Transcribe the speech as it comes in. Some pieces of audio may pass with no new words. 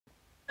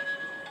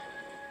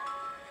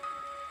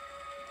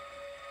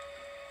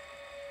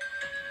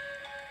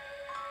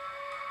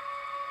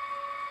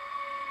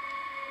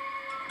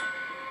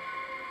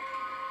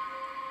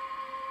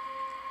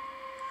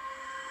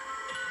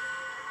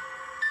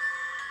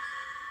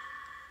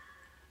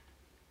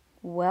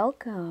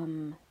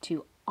Welcome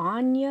to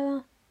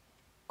Anya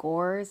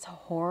Gore's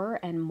Horror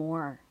and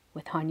More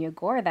with Anya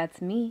Gore.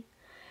 That's me.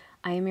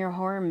 I am your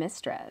horror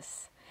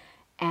mistress.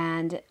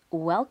 And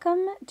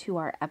welcome to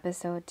our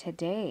episode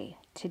today.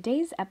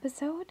 Today's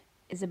episode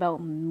is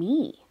about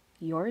me,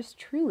 yours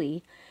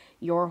truly,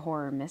 your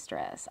horror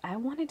mistress. I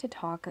wanted to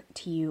talk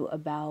to you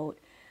about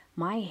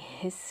my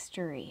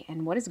history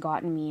and what has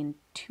gotten me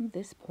to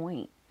this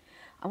point.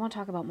 I want to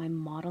talk about my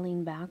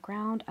modeling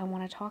background. I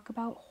want to talk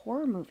about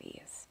horror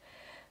movies.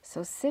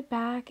 So sit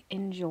back,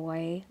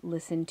 enjoy,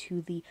 listen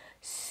to the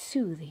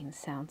soothing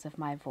sounds of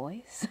my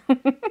voice,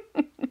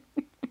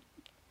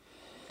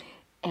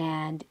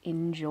 and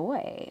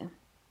enjoy.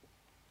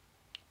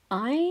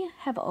 I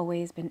have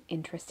always been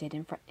interested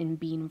in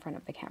being in front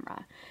of the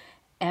camera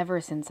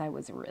ever since I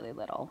was really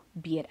little,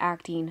 be it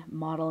acting,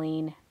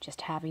 modeling,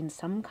 just having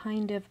some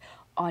kind of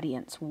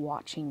audience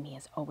watching me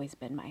has always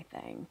been my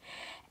thing.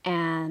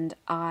 And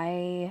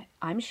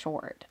I'm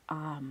short.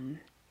 I'm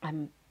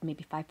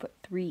maybe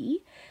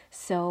 5'3".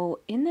 So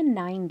in the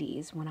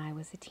 90s, when I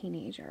was a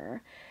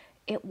teenager,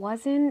 it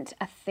wasn't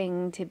a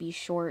thing to be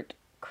short,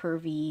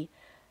 curvy,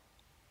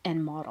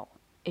 and model.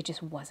 It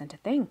just wasn't a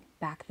thing.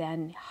 Back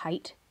then,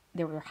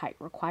 there were height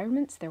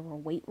requirements, there were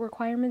weight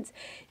requirements.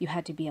 You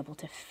had to be able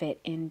to fit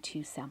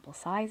into sample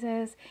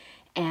sizes.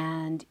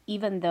 And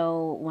even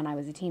though when I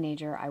was a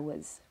teenager, I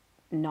was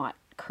not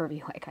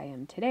curvy like I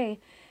am today,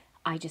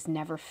 I just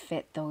never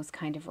fit those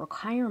kind of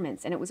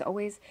requirements. And it was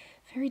always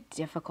very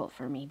difficult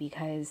for me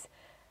because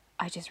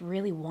I just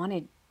really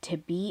wanted to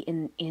be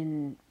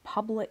in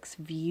public's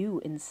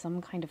view in some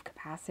kind of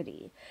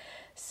capacity.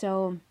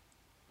 So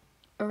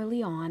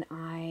early on,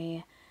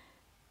 I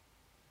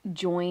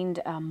joined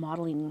a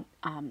modeling,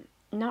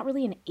 not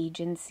really an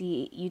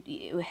agency,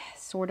 it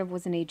sort of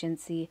was an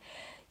agency.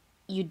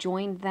 You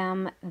joined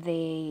them,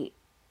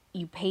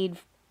 you paid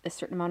a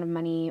certain amount of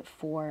money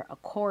for a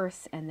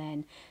course, and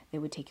then they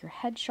would take your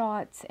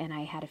headshots. And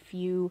I had a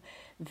few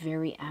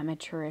very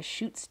amateurish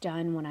shoots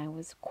done when I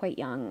was quite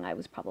young. I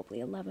was probably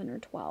 11 or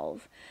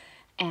 12.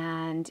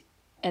 And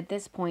at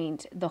this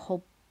point, the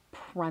whole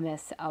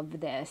premise of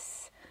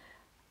this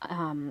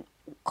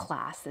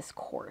class, this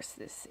course,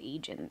 this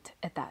agent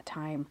at that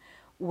time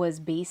was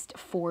based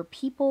for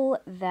people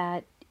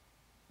that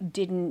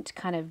didn't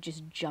kind of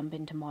just jump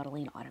into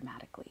modeling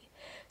automatically.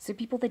 So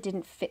people that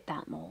didn't fit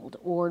that mold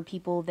or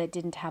people that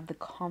didn't have the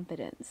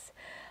confidence.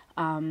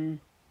 I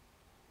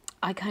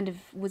kind of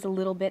was a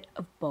little bit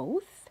of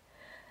both.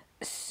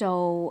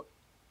 So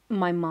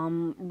my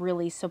mom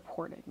really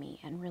supported me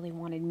and really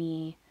wanted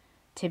me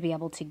to be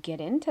able to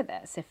get into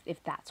this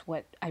if that's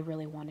what I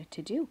really wanted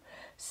to do.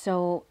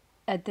 So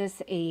at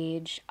this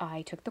age,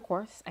 I took the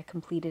course, I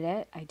completed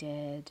it, I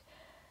did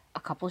a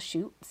couple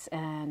shoots,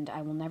 and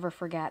I will never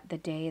forget the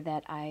day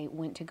that I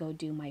went to go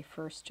do my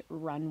first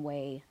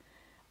runway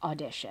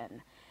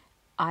audition.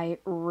 I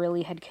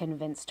really had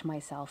convinced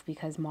myself,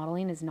 because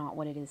modeling is not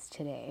what it is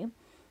today.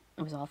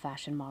 It was all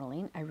fashion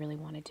modeling. I really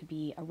wanted to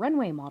be a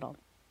runway model.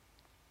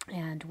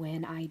 And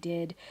when I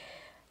did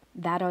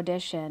that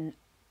audition,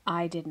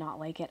 I did not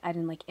like it. I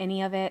didn't like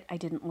any of it. I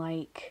didn't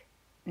like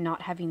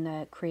not having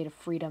the creative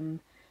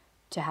freedom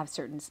to have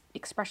certain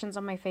expressions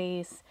on my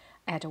face.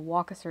 I had to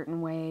walk a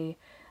certain way.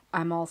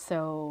 I'm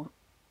also,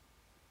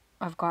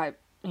 I've got,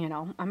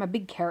 I'm a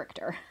big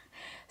character.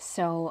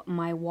 So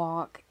my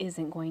walk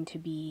isn't going to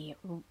be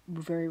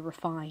very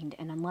refined.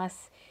 And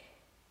unless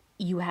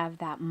you have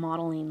that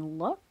modeling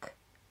look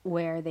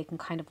where they can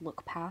kind of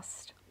look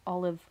past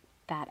all of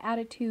that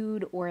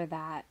attitude or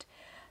that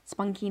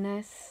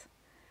spunkiness,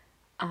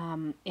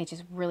 it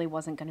just really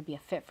wasn't going to be a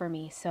fit for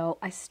me. So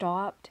I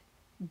stopped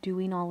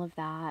doing all of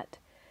that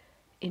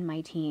in my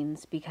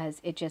teens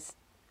because it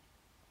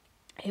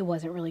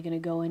wasn't really going to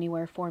go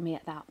anywhere for me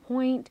at that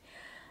point.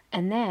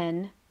 And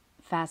then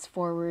fast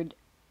forward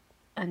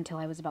until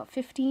I was about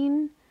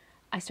 15,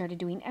 I started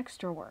doing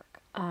extra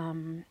work.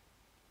 And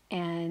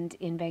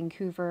in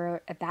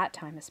Vancouver at that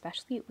time,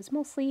 especially, it was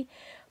mostly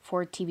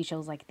for TV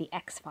shows like The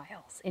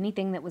X-Files,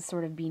 anything that was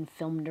sort of being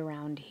filmed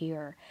around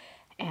here.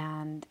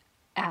 And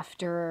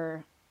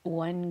after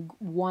one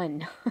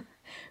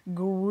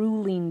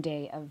grueling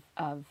day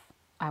of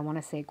I want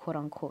to say quote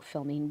unquote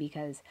filming,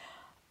 because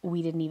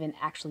we didn't even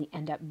actually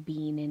end up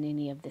being in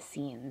any of the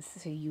scenes.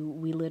 So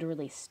we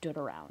literally stood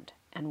around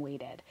and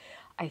waited.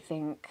 I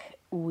think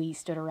we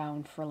stood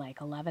around for like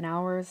 11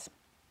 hours.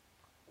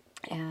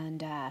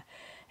 And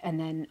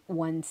then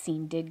one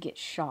scene did get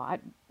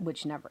shot,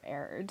 which never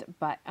aired,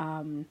 but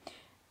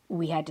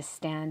we had to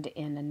stand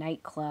in a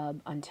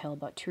nightclub until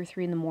about 2 or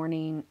 3 in the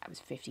morning. I was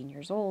 15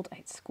 years old. I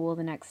had school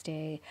the next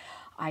day.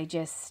 I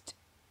just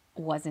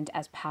wasn't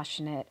as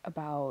passionate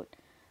about,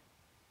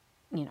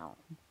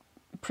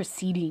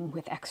 proceeding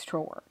with extra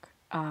work.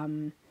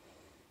 And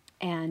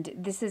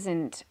this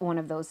isn't one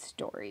of those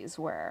stories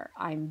where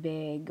I'm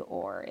big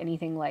or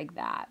anything like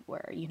that,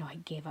 where, I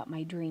gave up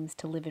my dreams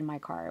to live in my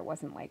car. It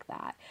wasn't like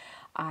that.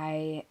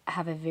 I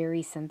have a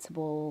very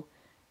sensible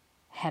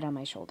head on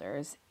my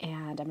shoulders,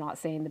 and I'm not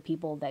saying the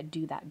people that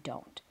do that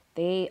don't.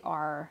 They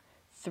are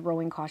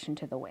throwing caution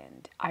to the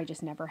wind. I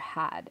just never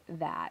had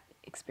that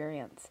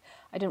experience.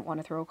 I didn't want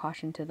to throw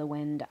caution to the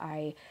wind.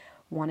 I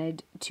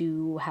wanted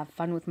to have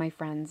fun with my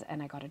friends,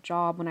 and I got a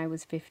job when I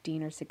was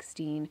 15 or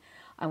 16.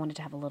 I wanted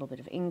to have a little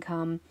bit of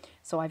income.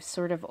 So I've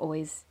sort of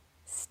always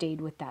stayed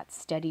with that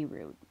steady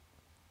route.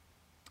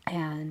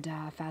 And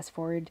fast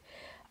forward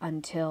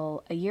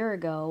until a year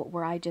ago,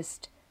 where I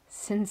just,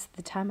 since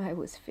the time I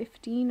was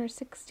 15 or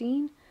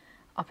 16,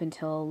 up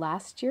until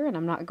last year, and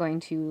I'm not going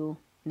to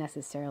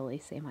necessarily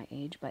say my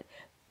age, but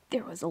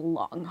there was a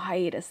long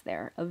hiatus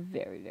there, a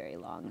very, very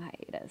long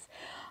hiatus.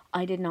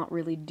 I did not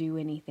really do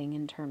anything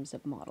in terms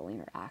of modeling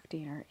or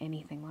acting or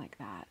anything like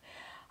that.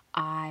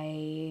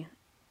 I,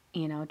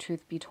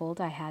 truth be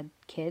told, I had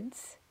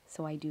kids,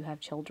 so I do have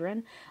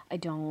children. I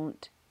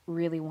don't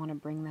really want to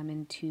bring them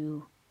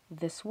into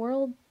this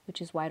world, which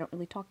is why I don't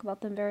really talk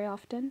about them very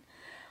often.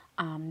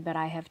 But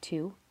I have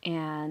two,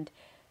 and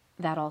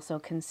that also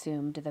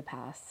consumed the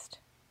past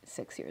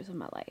 6 years of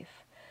my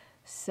life.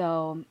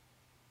 So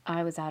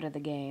I was out of the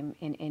game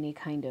in any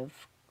kind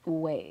of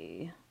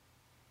way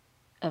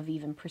of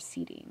even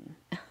proceeding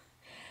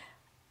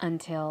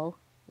until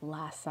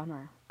last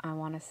summer. I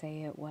want to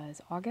say it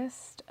was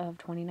August of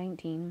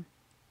 2019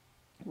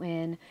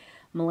 when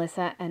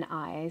Melissa and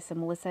so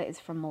Melissa is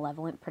from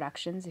Malevolent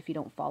Productions. If you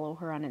don't follow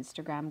her on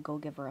Instagram, go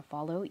give her a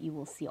follow. You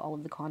will see all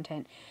of the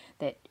content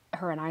that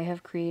her and I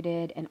have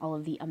created and all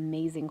of the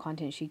amazing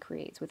content she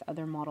creates with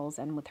other models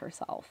and with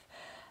herself.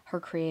 Her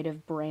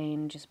creative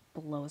brain just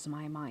blows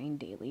my mind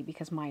daily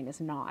because mine is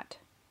not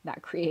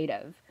that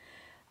creative.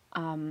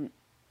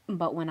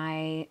 But when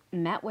I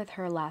met with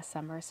her last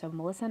summer, so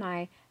Melissa and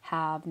I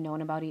have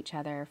known about each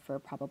other for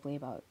probably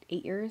about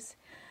 8 years.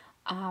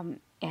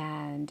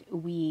 And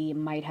we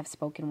might have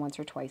spoken once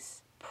or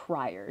twice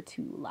prior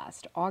to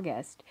last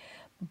August,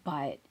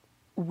 but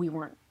we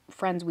weren't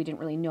friends. We didn't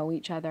really know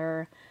each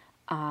other.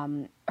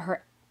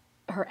 Her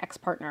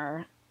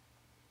ex-partner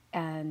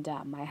and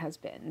my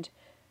husband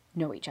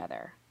know each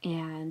other,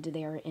 and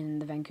they're in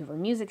the Vancouver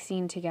music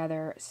scene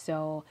together.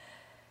 So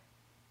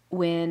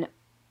when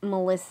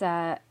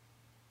Melissa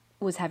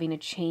was having a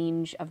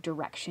change of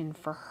direction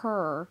for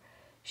her,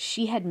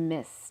 she had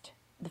missed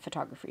the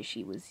photography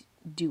she was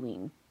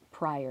doing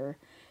prior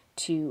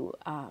to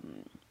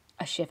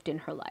a shift in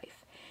her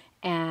life.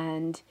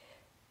 And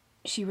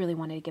she really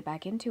wanted to get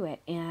back into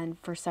it. And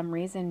for some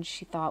reason,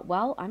 she thought,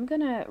 well, I'm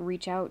going to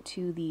reach out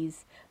to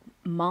these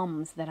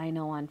moms that I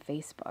know on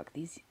Facebook,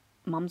 these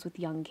moms with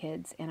young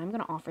kids, and I'm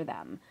going to offer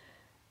them,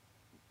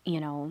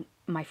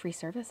 my free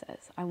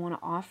services. I want to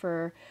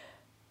offer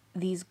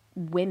these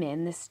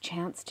women this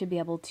chance to be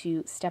able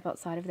to step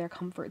outside of their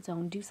comfort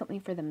zone, do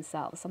something for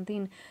themselves,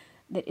 something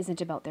that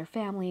isn't about their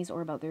families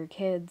or about their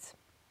kids.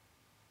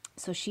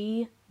 So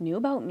she knew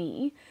about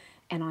me,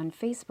 and on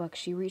Facebook,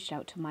 she reached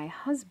out to my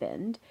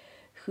husband,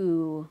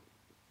 who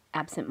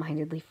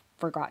absentmindedly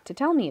forgot to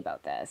tell me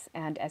about this.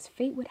 And as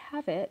fate would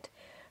have it,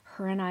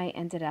 her and I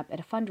ended up at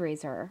a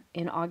fundraiser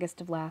in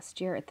August of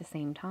last year at the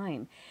same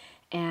time.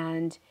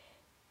 And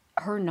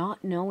her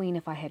not knowing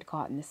if I had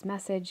gotten this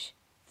message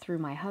through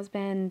my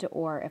husband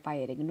or if I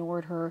had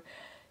ignored her,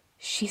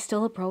 she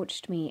still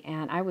approached me,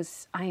 and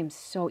I am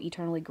so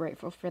eternally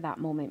grateful for that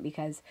moment,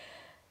 because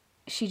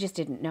she just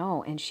didn't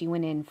know, and she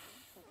went in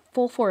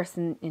full force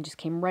and just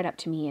came right up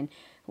to me and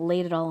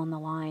laid it all on the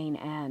line.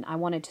 And I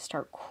wanted to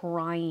start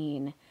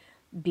crying,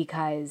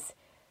 because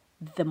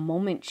the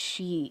moment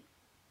she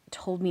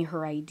told me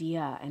her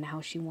idea and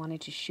how she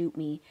wanted to shoot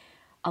me,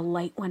 a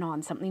light went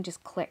on, something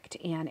just clicked,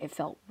 and it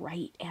felt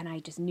right. And I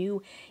just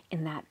knew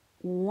in that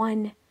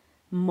one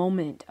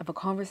moment of a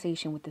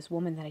conversation with this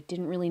woman that I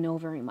didn't really know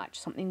very much,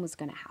 something was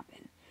going to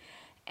happen.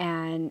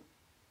 And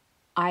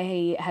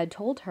I had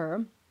told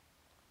her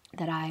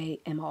that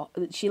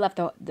she left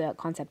the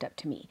concept up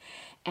to me.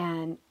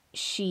 And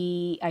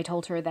I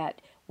told her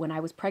that when I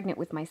was pregnant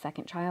with my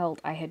second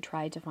child, I had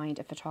tried to find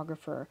a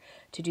photographer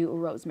to do a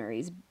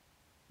Rosemary's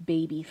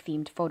Baby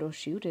themed photo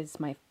shoot.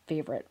 It's my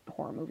favorite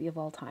horror movie of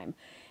all time.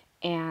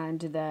 And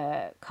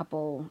the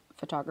couple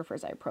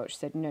photographers I approached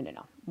said,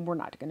 no, we're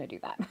not going to do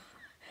that.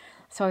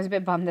 So I was a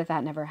bit bummed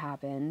that never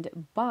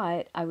happened.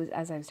 But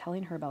as I was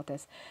telling her about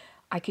this,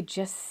 I could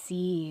just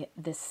see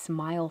this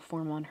smile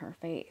form on her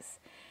face.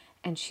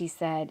 And she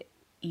said,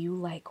 you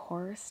like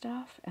horror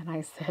stuff? And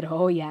I said,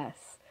 oh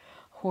yes,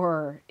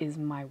 horror is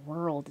my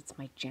world. It's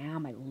my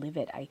jam. I live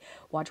it. I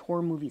watch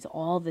horror movies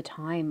all the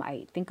time.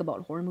 I think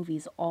about horror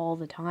movies all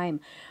the time.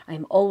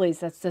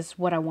 That's just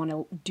what I want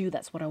to do.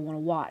 That's what I want to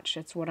watch.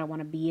 That's what I want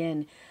to be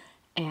in.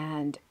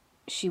 And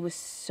she was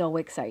so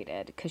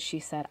excited because she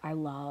said, I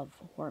love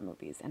horror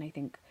movies, and I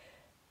think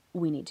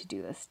we need to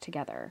do this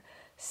together.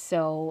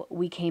 So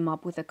we came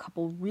up with a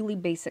couple really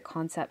basic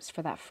concepts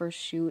for that first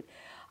shoot.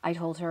 I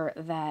told her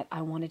that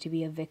I wanted to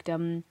be a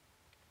victim.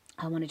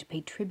 I wanted to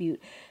pay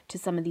tribute to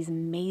some of these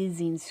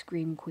amazing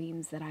scream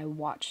queens that I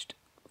watched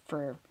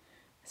for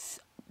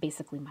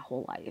basically my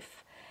whole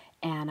life.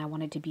 And I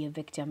wanted to be a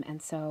victim.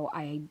 And so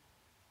I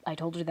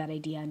told her that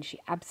idea, and she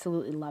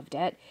absolutely loved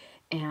it.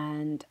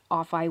 And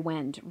off I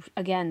went.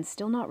 Again,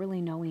 still not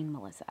really knowing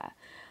Melissa.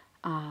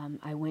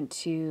 I went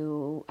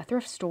to a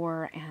thrift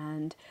store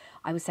and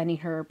I was sending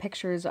her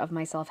pictures of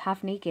myself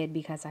half naked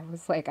because I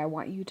was like, I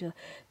want you to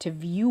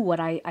view what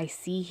I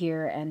see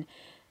here. And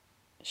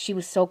she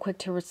was so quick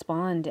to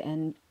respond.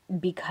 And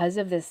because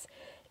of this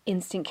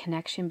instant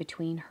connection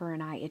between her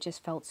and I, it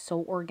just felt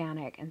so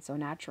organic and so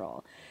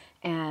natural.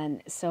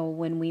 And so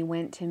when we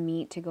went to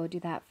meet to go do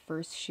that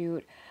first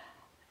shoot,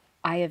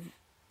 I have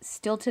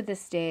still to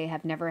this day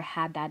have never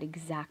had that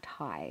exact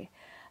high,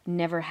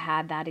 never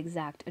had that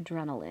exact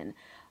adrenaline.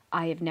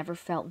 I have never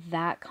felt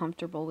that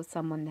comfortable with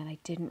someone that I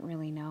didn't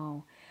really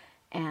know.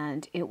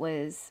 And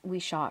we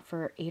shot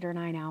for 8 or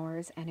 9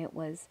 hours, and it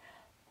was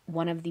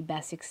one of the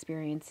best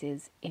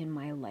experiences in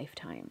my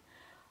lifetime.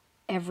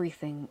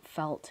 Everything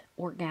felt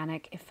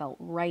organic, it felt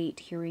right,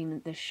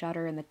 hearing the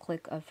shutter and the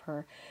click of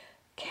her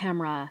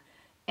camera.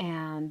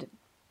 And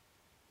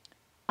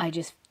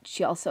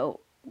she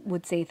also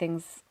would say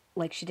things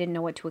like she didn't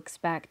know what to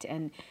expect.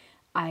 And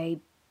I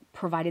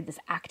provided this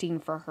acting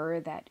for her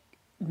that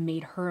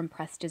made her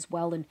impressed as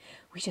well. And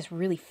we just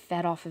really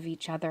fed off of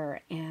each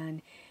other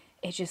and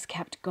it just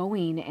kept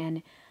going.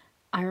 And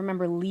I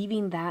remember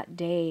leaving that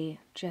day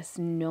just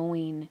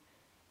knowing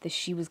that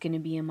she was going to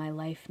be in my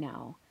life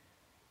now.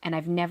 And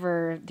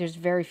there's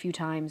very few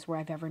times where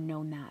I've ever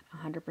known that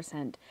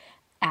 100%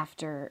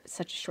 after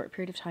such a short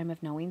period of time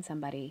of knowing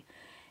somebody.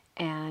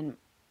 And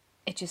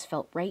it just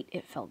felt right.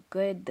 It felt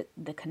good.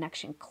 The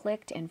connection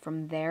clicked. And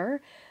from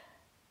there,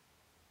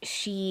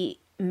 she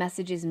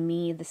messages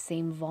me the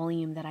same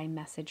volume that I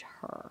message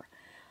her.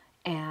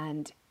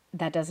 And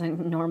that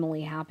doesn't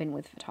normally happen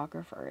with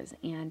photographers.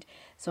 And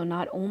so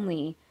not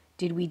only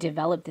did we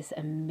develop this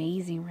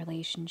amazing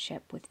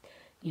relationship with,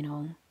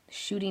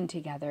 shooting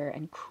together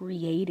and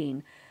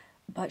creating,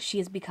 but she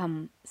has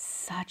become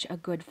such a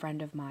good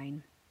friend of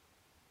mine.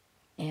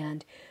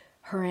 And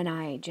her and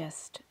I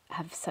just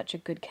have such a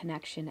good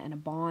connection and a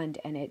bond,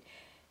 and it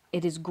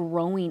is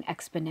growing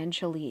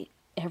exponentially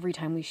every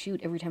time we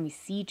shoot, every time we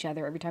see each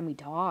other, every time we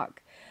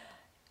talk.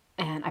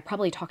 And I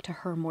probably talk to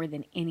her more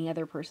than any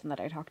other person that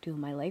I talk to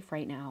in my life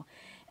right now.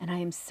 And I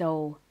am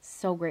so,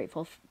 so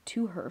grateful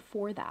to her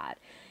for that.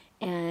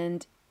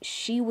 And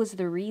she was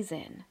the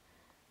reason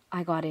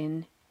I got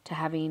into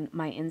having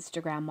my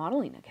Instagram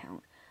modeling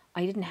account.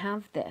 I didn't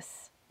have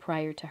this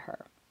prior to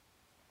her.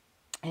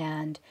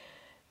 And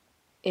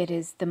it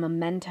is the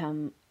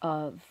momentum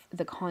of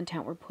the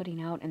content we're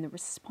putting out and the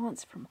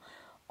response from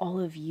all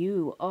of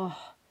you.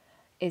 Oh,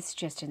 it's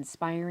just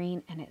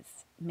inspiring, and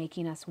it's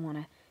making us want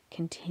to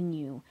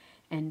continue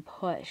and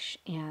push.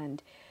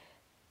 And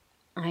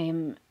I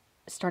am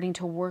starting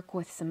to work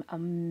with some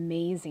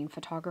amazing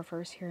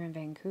photographers here in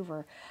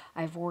Vancouver.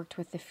 I've worked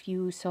with a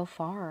few so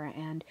far,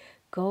 and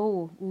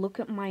go look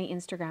at my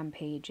Instagram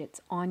page.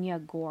 It's Anya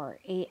Gorre,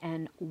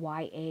 ANYA.GORRE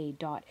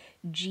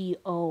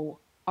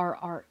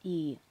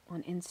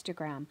on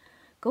Instagram.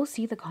 Go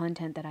see the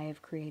content that I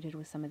have created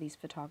with some of these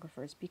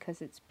photographers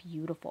because it's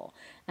beautiful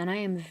and I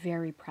am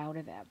very proud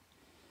of it.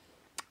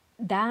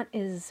 That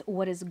is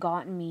what has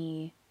gotten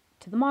me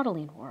to the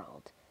modeling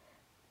world.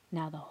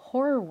 Now, the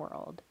horror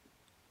world,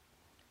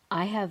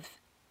 I have,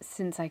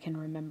 since I can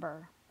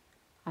remember,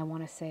 I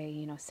want to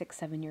say, 6,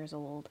 7 years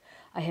old,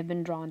 I have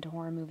been drawn to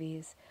horror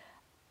movies.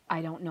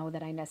 I don't know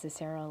that I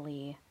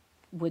necessarily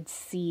would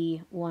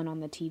see one on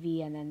the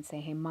TV and then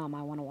say, hey, Mom,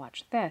 I want to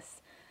watch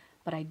this.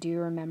 But I do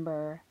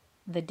remember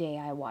the day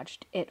I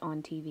watched it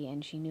on TV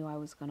and she knew I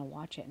was going to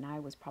watch it, and I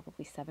was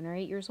probably 7 or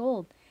 8 years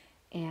old.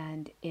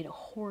 And it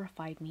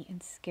horrified me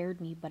and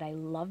scared me, but I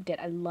loved it.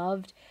 I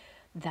loved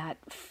that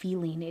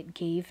feeling it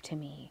gave to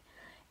me.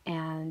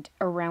 And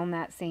around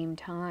that same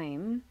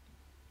time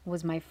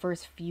was my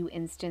first few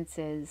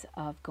instances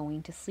of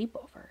going to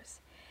sleepovers.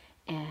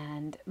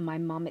 And my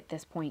mom at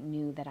this point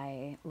knew that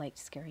I liked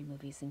scary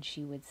movies, and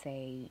she would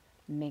say,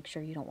 make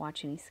sure you don't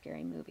watch any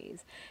scary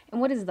movies.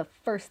 And what is the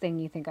first thing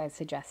you think I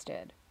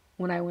suggested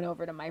when I went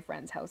over to my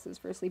friends' houses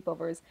for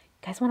sleepovers?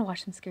 You guys want to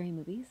watch some scary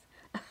movies?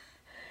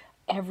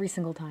 Every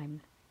single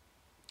time.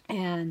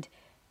 And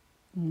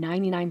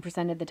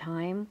 99% of the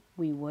time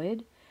we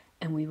would,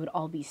 and we would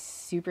all be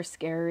super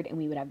scared, and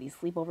we would have these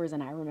sleepovers.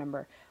 And I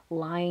remember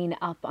lying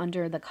up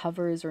under the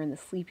covers or in the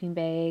sleeping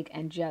bag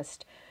and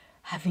just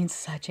having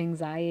such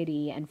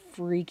anxiety and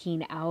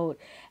freaking out.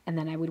 And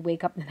then I would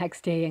wake up the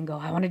next day and go,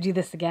 I want to do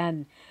this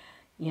again.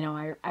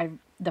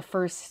 The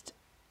first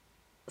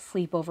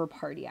sleepover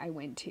party I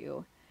went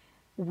to,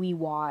 we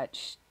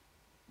watched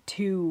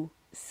 2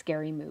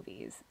 scary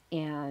movies,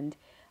 and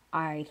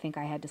I think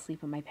I had to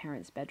sleep in my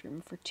parents'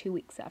 bedroom for 2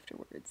 weeks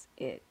afterwards.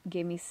 It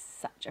gave me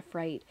such a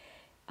fright.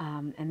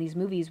 And these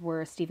movies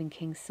were Stephen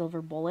King's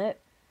Silver Bullet.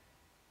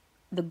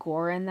 The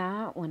gore in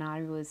that, when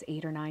I was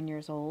 8 or 9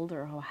 years old,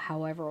 or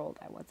however old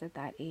I was at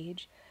that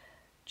age,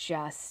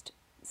 just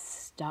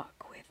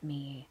stuck with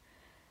me.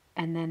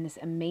 And then this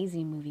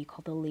amazing movie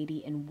called The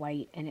Lady in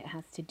White, and it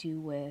has to do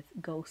with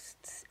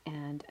ghosts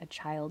and a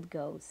child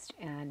ghost.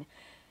 And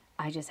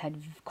I just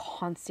had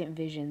constant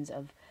visions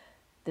of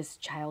this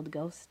child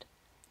ghost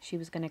She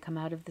was going to come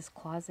out of this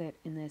closet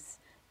in this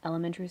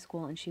elementary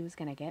school and she was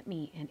going to get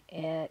me, and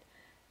it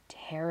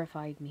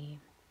terrified me.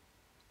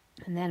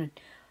 And then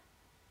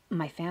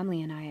my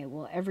family and I,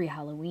 well, every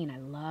Halloween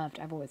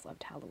I've always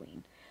loved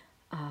Halloween.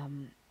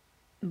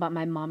 But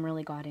my mom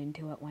really got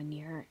into it one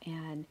year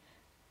and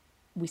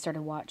we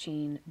started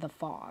watching The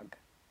Fog,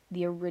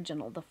 the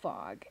original The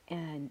Fog.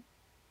 And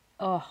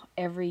oh,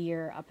 every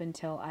year up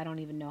until I don't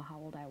even know how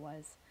old I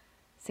was,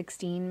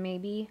 16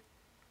 maybe,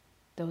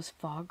 those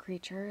fog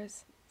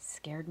creatures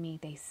scared me.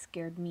 They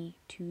scared me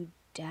to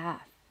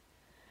death.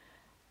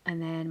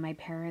 And then my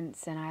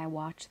parents and I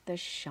watched The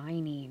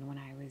Shining when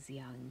I was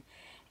young,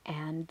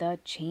 and The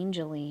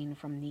Changeling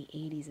from the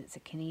 80s. It's a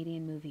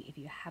Canadian movie. If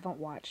you haven't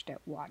watched it,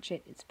 watch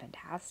it. It's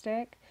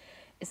fantastic.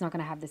 It's not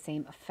going to have the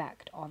same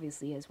effect,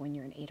 obviously, as when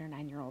you're an 8 or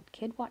 9-year-old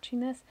kid watching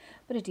this,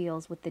 but it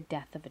deals with the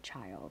death of a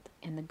child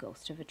and the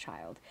ghost of a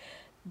child.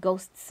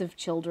 Ghosts of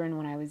children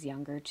when I was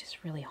younger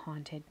just really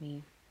haunted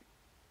me.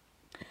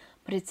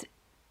 But it's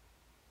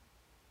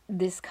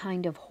this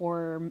kind of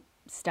horror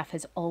stuff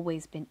has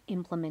always been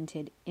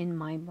implemented in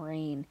my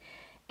brain,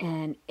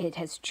 and it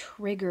has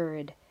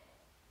triggered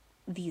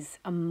these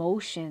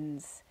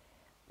emotions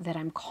that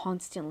I'm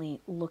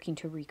constantly looking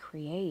to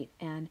recreate.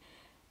 And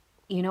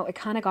it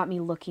kind of got me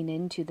looking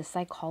into the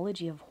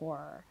psychology of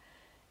horror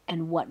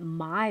and what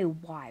my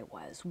why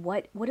was.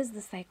 What is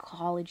the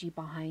psychology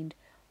behind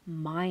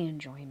my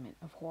enjoyment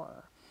of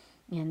horror?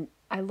 And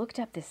I looked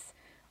up this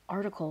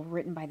article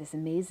written by this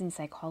amazing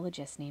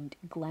psychologist named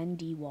Glenn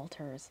D.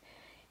 Walters.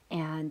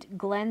 And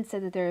Glenn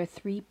said that there are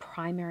 3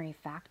 primary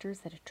factors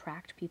that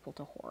attract people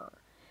to horror.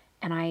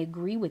 And I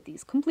agree with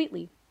these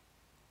completely.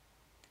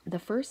 The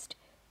first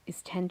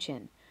is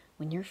tension.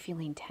 When you're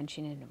feeling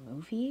tension in a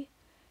movie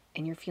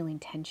and you're feeling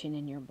tension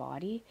in your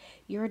body,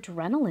 your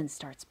adrenaline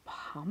starts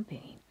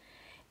pumping.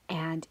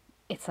 And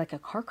it's like a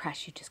car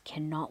crash. You just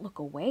cannot look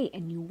away,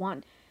 and you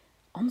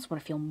almost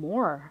want to feel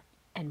more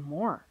and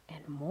more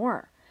and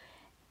more.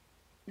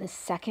 The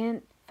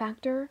second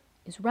factor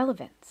is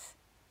relevance.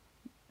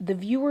 The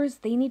viewers,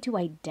 they need to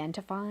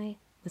identify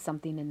with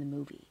something in the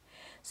movie.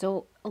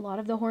 So a lot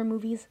of the horror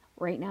movies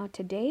right now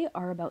today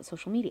are about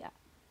social media.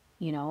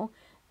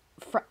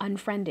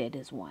 Unfriended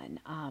is one,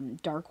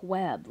 dark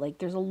web. Like,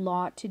 there's a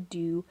lot to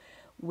do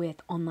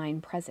with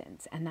online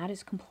presence, and that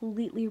is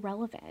completely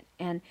relevant.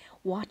 And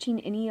watching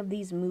any of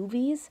these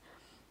movies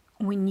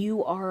when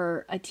you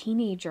are a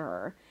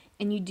teenager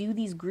and you do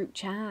these group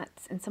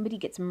chats and somebody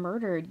gets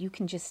murdered, you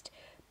can just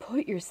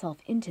put yourself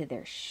into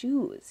their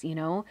shoes.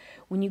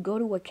 When you go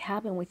to a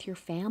cabin with your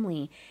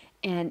family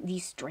and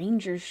these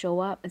strangers show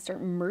up and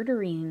start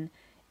murdering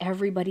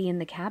everybody in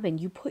the cabin,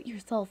 you put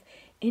yourself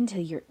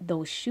into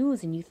those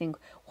shoes and you think,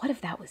 what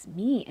if that was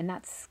me? And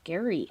that's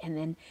scary. And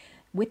then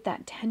with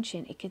that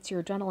tension, it gets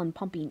your adrenaline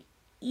pumping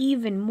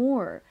even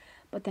more.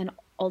 But then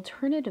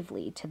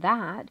alternatively to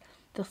that,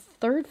 the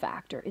third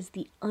factor is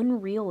the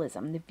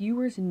unrealism, the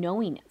viewers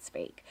knowing it's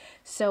fake.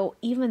 So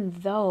even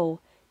though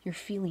you're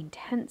feeling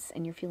tense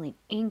and you're feeling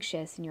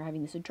anxious and you're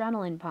having this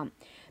adrenaline pump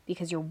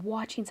because you're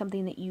watching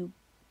something that you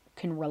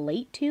can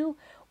relate to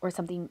or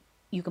something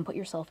you can put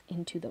yourself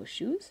into those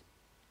shoes,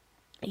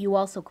 you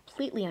also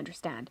completely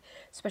understand,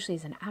 especially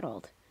as an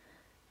adult,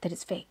 that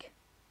it's fake.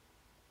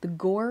 The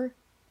gore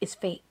is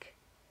fake.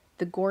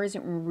 The gore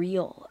isn't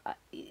real.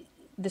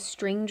 The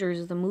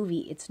Strangers, the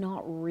movie, it's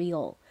not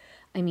real.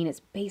 I mean, it's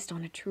based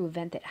on a true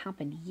event that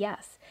happened,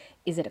 yes.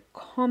 Is it a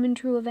common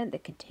true event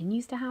that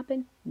continues to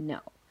happen? No.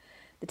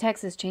 The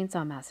Texas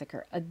Chainsaw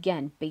Massacre,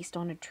 again, based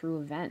on a true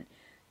event.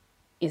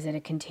 Is it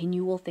a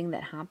continual thing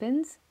that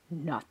happens?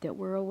 Not that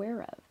we're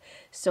aware of.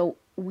 So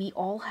we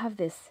all have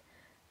this,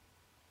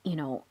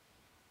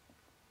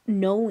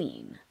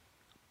 knowing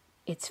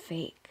it's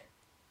fake.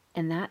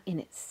 And that in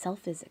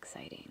itself is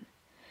exciting.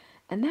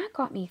 And that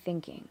got me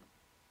thinking,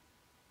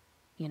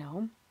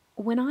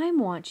 when I'm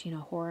watching a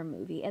horror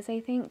movie, as I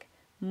think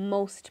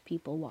most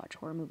people watch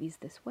horror movies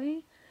this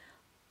way,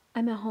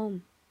 I'm at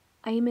home.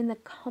 I am in the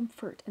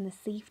comfort and the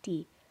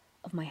safety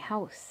of my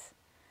house.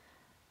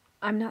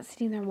 I'm not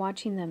sitting there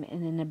watching them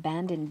in an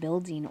abandoned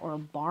building or a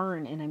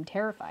barn and I'm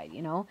terrified,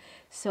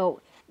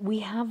 So we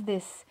have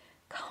this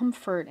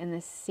comfort and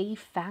this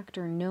safe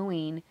factor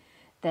knowing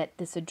that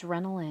this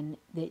adrenaline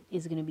that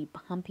is going to be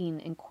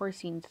pumping and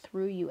coursing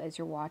through you as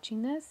you're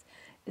watching this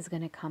is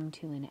going to come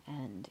to an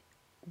end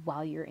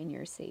while you're in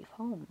your safe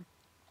home.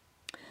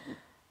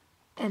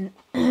 And,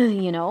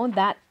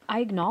 that I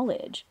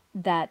acknowledge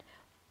that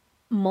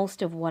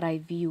most of what I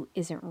view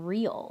isn't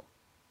real.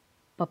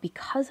 But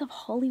because of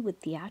Hollywood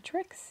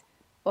theatrics,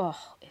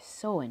 it's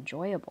so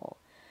enjoyable.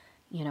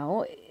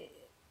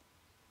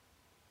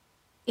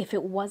 If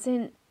it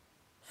wasn't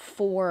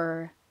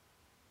for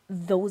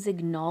those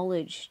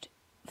acknowledged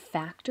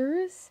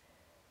factors,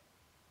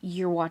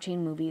 you're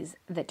watching movies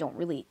that don't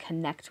really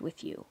connect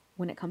with you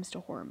when it comes to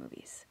horror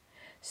movies.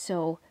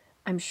 So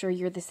I'm sure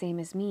you're the same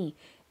as me.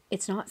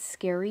 It's not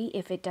scary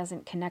if it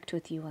doesn't connect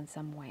with you in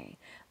some way,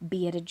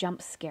 be it a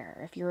jump scare.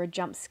 If you're a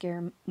jump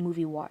scare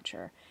movie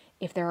watcher,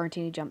 if there aren't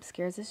any jump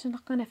scares, it's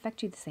not going to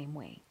affect you the same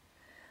way.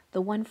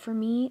 The one for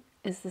me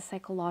is the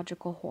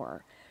psychological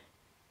horror.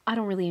 I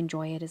don't really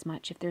enjoy it as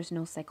much if there's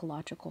no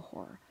psychological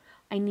horror.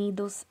 I need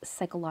those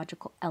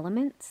psychological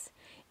elements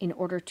in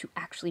order to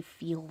actually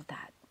feel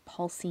that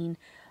pulsing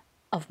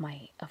of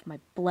my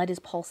blood is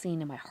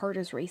pulsing and my heart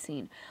is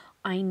racing.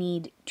 I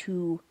need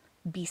to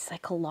be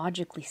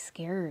psychologically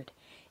scared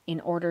in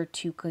order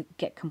to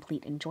get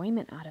complete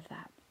enjoyment out of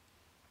that.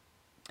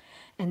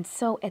 And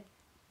so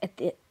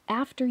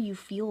after you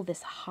feel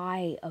this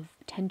high of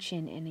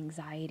tension and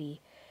anxiety,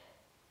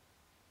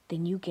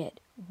 then you get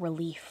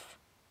relief.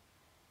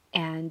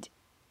 And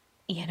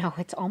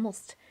it's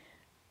almost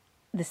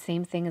the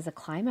same thing as a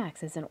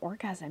climax, as an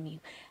orgasm. You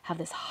have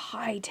this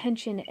high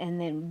tension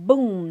and then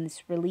boom,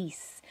 this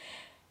release.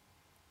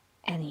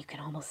 And you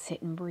can almost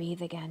sit and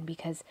breathe again,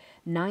 because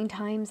 9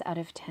 times out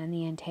of 10,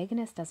 the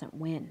antagonist doesn't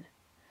win.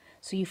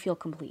 So you feel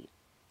complete.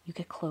 You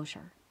get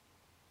closure.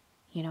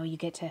 You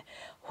get to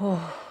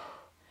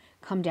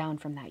come down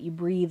from that. You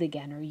breathe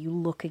again, or you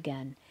look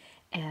again.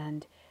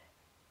 And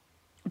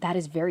that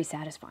is very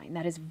satisfying.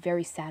 That is a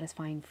very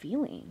satisfying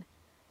feeling.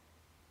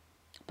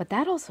 But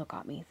that also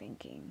got me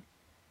thinking.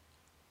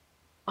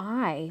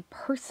 I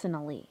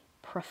personally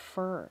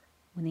prefer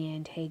when the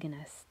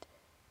antagonist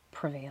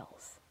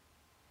prevails,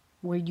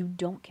 where you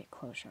don't get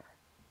closure,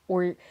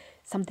 or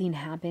something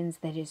happens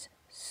that is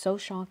so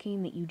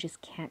shocking that you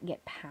just can't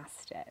get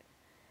past it,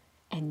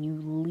 and you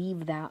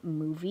leave that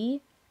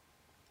movie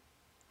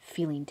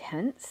feeling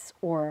tense,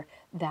 or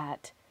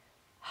that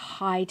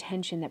high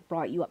tension that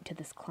brought you up to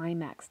this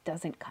climax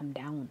doesn't come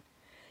down.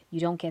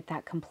 You don't get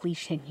that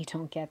completion. You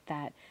don't get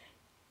that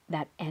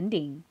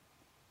ending.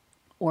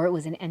 Or it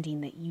was an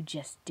ending that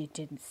it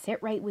didn't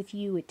sit right with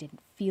you. It didn't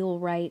feel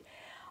right.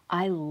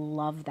 I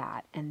love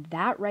that. And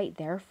that right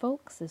there,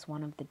 folks, is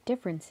one of the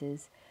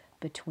differences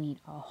between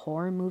a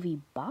horror movie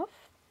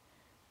buff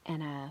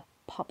and a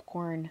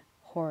popcorn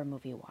horror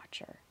movie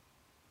watcher.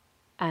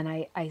 And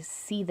I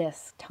see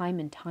this time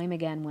and time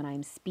again when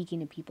I'm speaking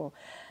to people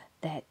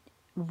that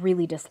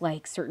really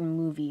dislike certain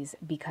movies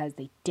because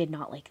they did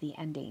not like the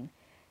ending.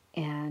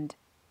 And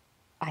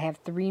I have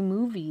 3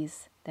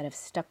 movies that have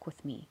stuck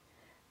with me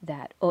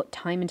that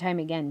time and time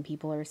again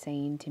people are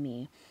saying to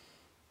me,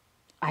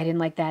 I didn't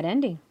like that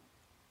ending.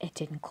 It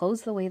didn't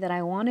close the way that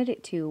I wanted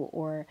it to.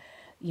 Or,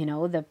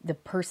 the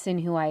person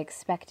who I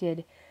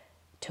expected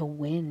to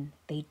win,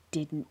 they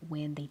didn't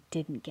win. They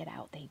didn't get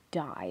out. They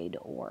died,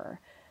 or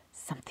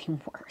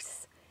something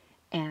worse.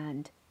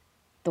 And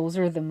those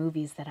are the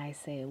movies that I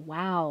say,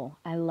 wow,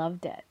 I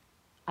loved it.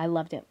 I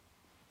loved it.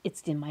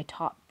 It's in my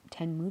top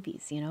 10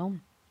 movies, So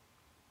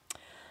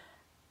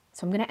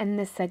I'm going to end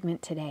this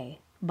segment today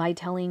by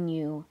telling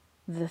you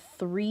the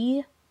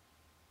 3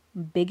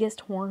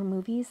 biggest horror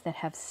movies that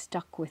have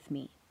stuck with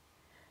me.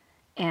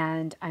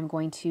 And I'm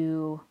going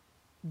to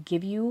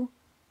give you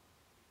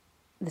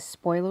the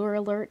spoiler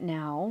alert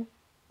now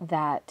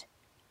that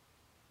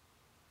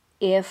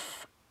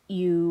if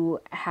you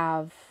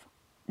have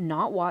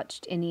not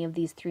watched any of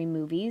these 3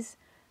 movies,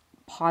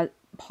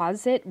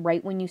 pause it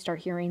right when you start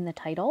hearing the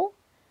title.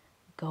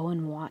 Go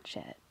and watch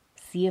it.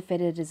 See if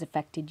it has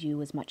affected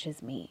you as much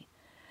as me.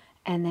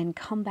 And then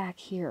come back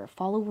here.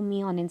 Follow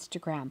me on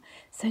Instagram.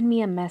 Send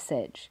me a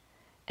message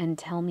and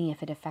tell me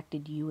if it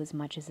affected you as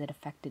much as it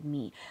affected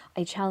me.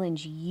 I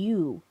challenge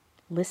you,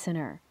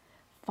 listener,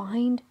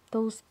 find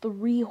those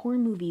 3 horror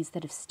movies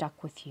that have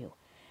stuck with you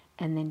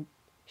and then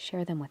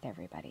share them with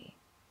everybody.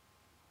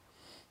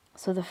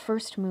 So the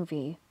first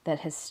movie that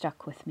has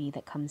stuck with me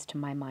that comes to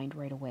my mind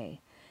right away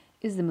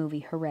is the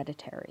movie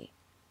Hereditary.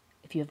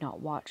 If you have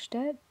not watched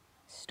it,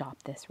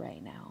 stop this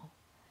right now.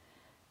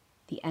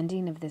 The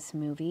ending of this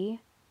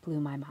movie blew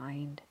my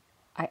mind.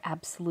 I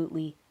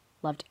absolutely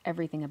loved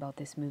everything about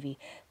this movie.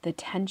 The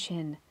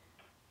tension,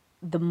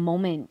 the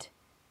moment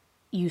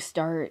you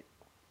start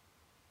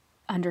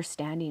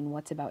understanding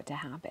what's about to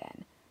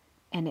happen.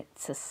 And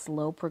it's a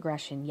slow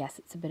progression. Yes,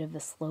 it's a bit of a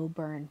slow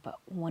burn, but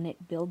when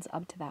it builds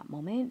up to that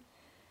moment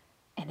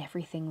and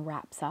everything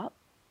wraps up,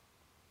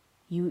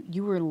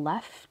 you were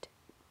left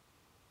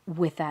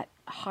with that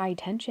high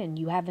tension.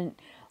 You haven't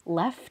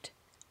left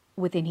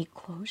with any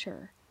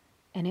closure.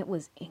 And it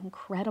was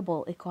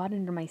incredible. It got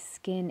under my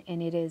skin,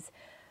 and it is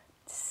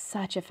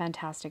such a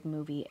fantastic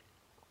movie.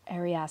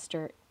 Ari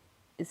Aster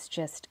is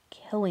just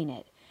killing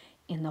it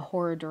in the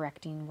horror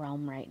directing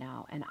realm right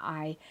now, and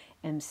I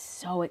am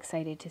so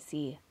excited to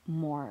see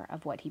more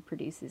of what he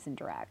produces and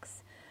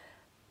directs.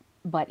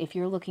 But if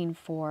you're looking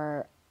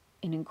for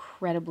an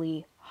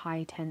incredibly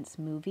high tense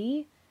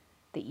movie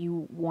that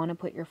you want to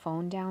put your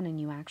phone down and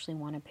you actually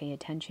want to pay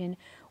attention,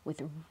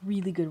 with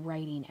really good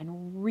writing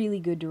and really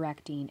good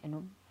directing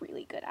and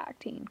really good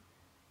acting,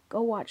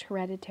 go watch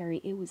Hereditary.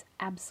 It was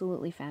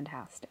absolutely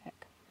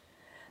fantastic.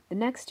 The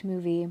next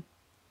movie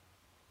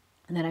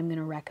that I'm going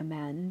to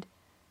recommend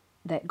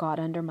that got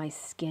under my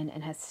skin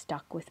and has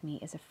stuck with me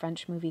is a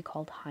French movie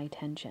called High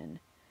Tension.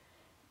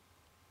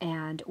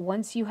 And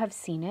once you have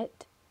seen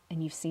it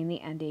and you've seen the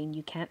ending,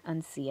 you can't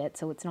unsee it.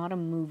 So it's not a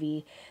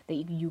movie that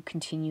you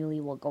continually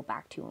will go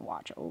back to and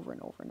watch over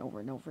and over and over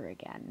and over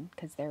again,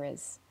 because there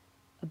is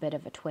a bit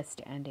of a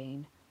twist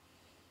ending.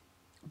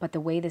 But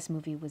the way this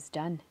movie was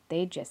done,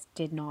 they just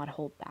did not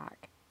hold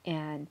back.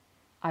 And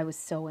I was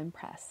so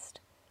impressed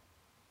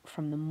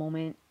from the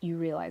moment you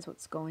realize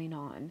what's going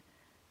on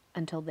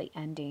until the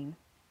ending.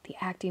 The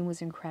acting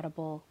was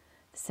incredible.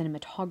 The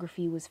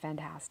cinematography was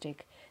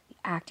fantastic. The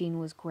acting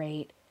was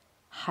great.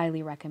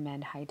 Highly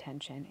recommend High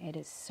Tension. It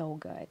is so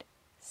good.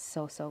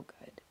 So, so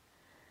good.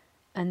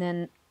 And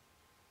then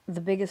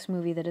the biggest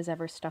movie that has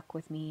ever stuck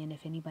with me, and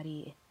if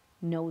anybody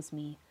knows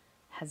me,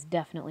 has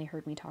definitely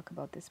heard me talk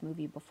about this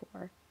movie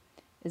before,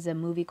 is a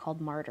movie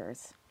called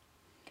Martyrs.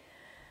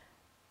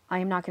 I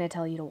am not going to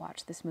tell you to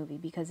watch this movie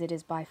because it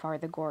is by far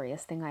the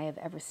goriest thing I have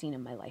ever seen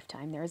in my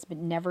lifetime. There has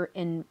been never,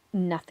 and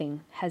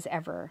nothing has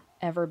ever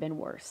been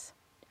worse.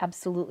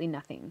 Absolutely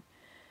nothing.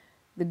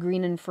 The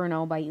Green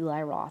Inferno by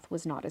Eli Roth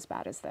was not as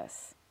bad as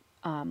this.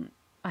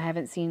 I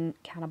haven't seen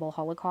Cannibal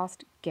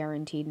Holocaust,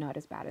 guaranteed not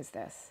as bad as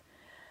this.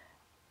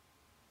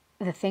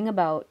 The thing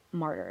about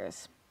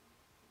Martyrs,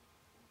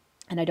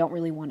 and I don't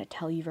really want to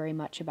tell you very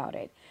much about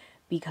it,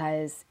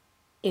 because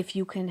if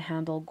you can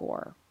handle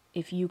gore,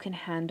 if you can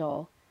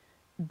handle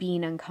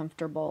being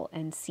uncomfortable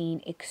and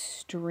seeing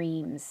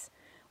extremes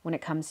when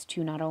it comes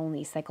to not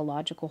only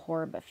psychological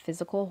horror but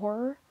physical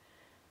horror,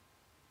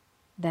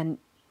 then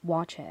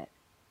watch it.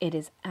 It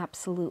is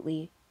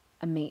absolutely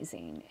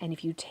amazing. And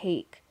if you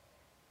take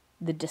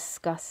the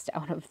disgust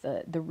out of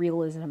the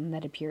realism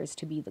that appears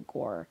to be the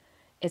gore,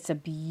 it's a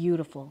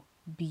beautiful,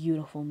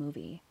 beautiful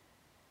movie.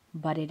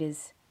 But it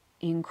is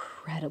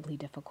incredibly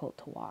difficult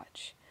to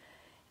watch.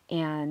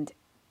 And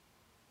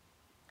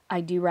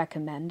I do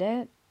recommend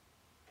it,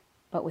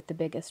 but with the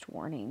biggest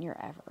warning you're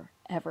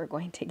ever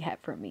going to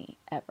get from me,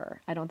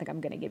 ever. I don't think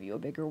I'm going to give you a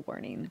bigger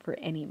warning for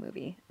any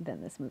movie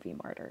than this movie,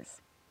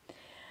 Martyrs.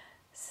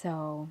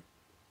 So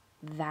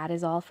that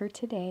is all for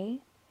today.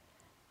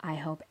 I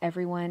hope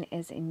everyone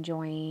is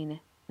enjoying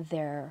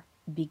their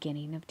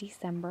beginning of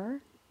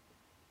December,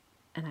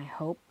 and I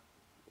hope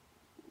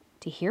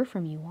to hear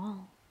from you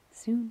all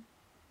soon.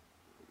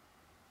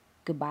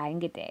 Goodbye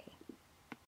and good day.